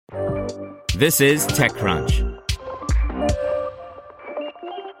This is TechCrunch.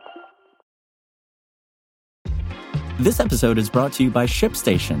 This episode is brought to you by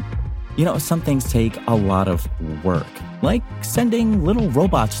ShipStation. You know, some things take a lot of work, like sending little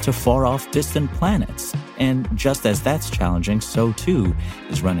robots to far-off distant planets. And just as that's challenging, so too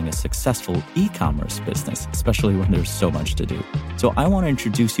is running a successful e-commerce business, especially when there's so much to do. So I want to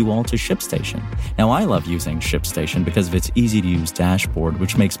introduce you all to ShipStation. Now, I love using ShipStation because of its easy-to-use dashboard,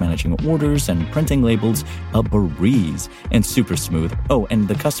 which makes managing orders and printing labels a breeze and super smooth. Oh, and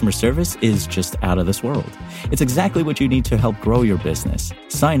the customer service is just out of this world. It's exactly what you need to help grow your business.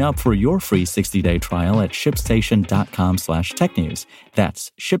 Sign up for your free 60-day trial at shipstation.com/technews.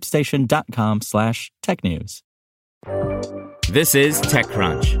 That's shipstation.com/technews. This is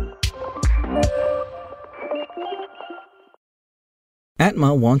TechCrunch.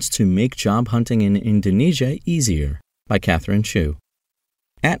 Atma wants to make job hunting in Indonesia easier, by Catherine Chu.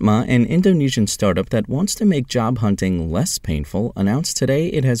 Atma, an Indonesian startup that wants to make job hunting less painful, announced today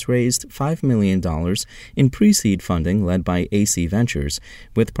it has raised $5 million in pre-seed funding led by AC Ventures,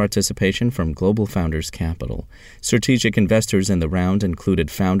 with participation from Global Founders Capital. Strategic investors in the round included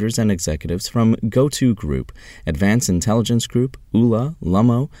founders and executives from GoTo Group, Advanced Intelligence Group, ULA,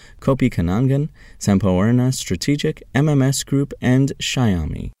 Lumo, Kopi Kenangan, Sampoerna Strategic, MMS Group, and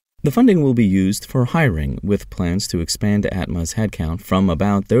Xiaomi. The funding will be used for hiring, with plans to expand Atma's headcount from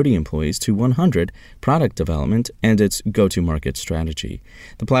about 30 employees to 100, product development, and its go-to-market strategy.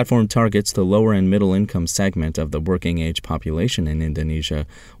 The platform targets the lower and middle-income segment of the working-age population in Indonesia,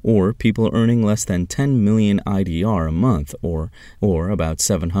 or people earning less than 10 million IDR a month, or about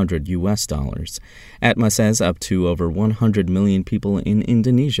 $700. Atma says up to over 100 million people in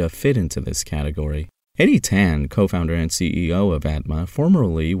Indonesia fit into this category. Eddie Tan, co-founder and CEO of Atma,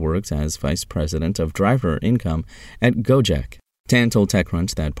 formerly worked as vice president of driver income at Gojek. Tan told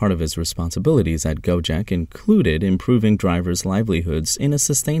TechCrunch that part of his responsibilities at Gojek included improving drivers' livelihoods in a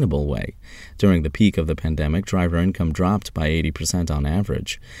sustainable way. During the peak of the pandemic, driver income dropped by 80% on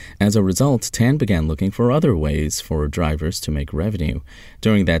average. As a result, Tan began looking for other ways for drivers to make revenue.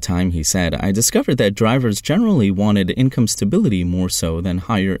 During that time, he said, "I discovered that drivers generally wanted income stability more so than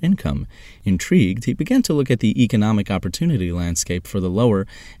higher income." Intrigued, he began to look at the economic opportunity landscape for the lower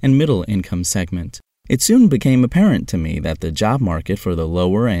and middle income segment. It soon became apparent to me that the job market for the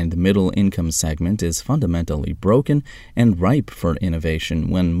lower and middle income segment is fundamentally broken and ripe for innovation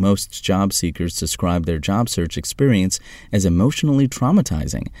when most job seekers describe their job search experience as emotionally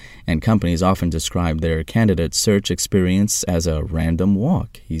traumatizing, and companies often describe their candidate search experience as a random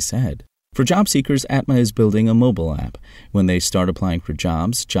walk, he said. For job seekers, Atma is building a mobile app. When they start applying for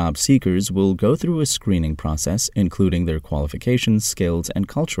jobs, job seekers will go through a screening process, including their qualifications, skills, and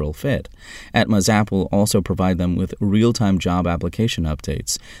cultural fit. Atma's app will also provide them with real-time job application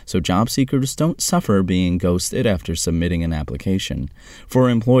updates, so job seekers don't suffer being ghosted after submitting an application. For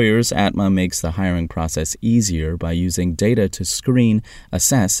employers, Atma makes the hiring process easier by using data to screen,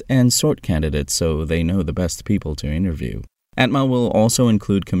 assess, and sort candidates so they know the best people to interview. Atma will also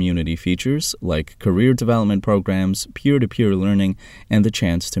include community features like career development programs, peer-to-peer learning, and the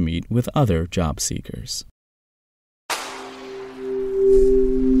chance to meet with other job seekers.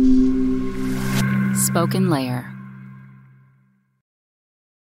 Spoken Layer.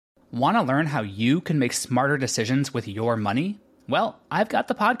 Want to learn how you can make smarter decisions with your money? Well, I've got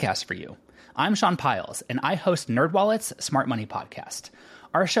the podcast for you. I'm Sean Piles, and I host NerdWallet's Smart Money Podcast.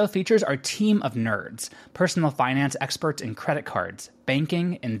 Our show features our team of nerds, personal finance experts in credit cards,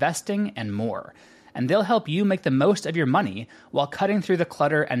 banking, investing, and more. And they'll help you make the most of your money while cutting through the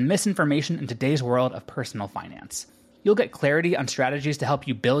clutter and misinformation in today's world of personal finance. You'll get clarity on strategies to help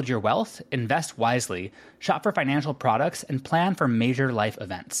you build your wealth, invest wisely, shop for financial products, and plan for major life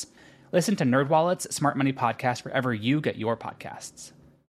events. Listen to NerdWallet's Smart Money Podcast wherever you get your podcasts.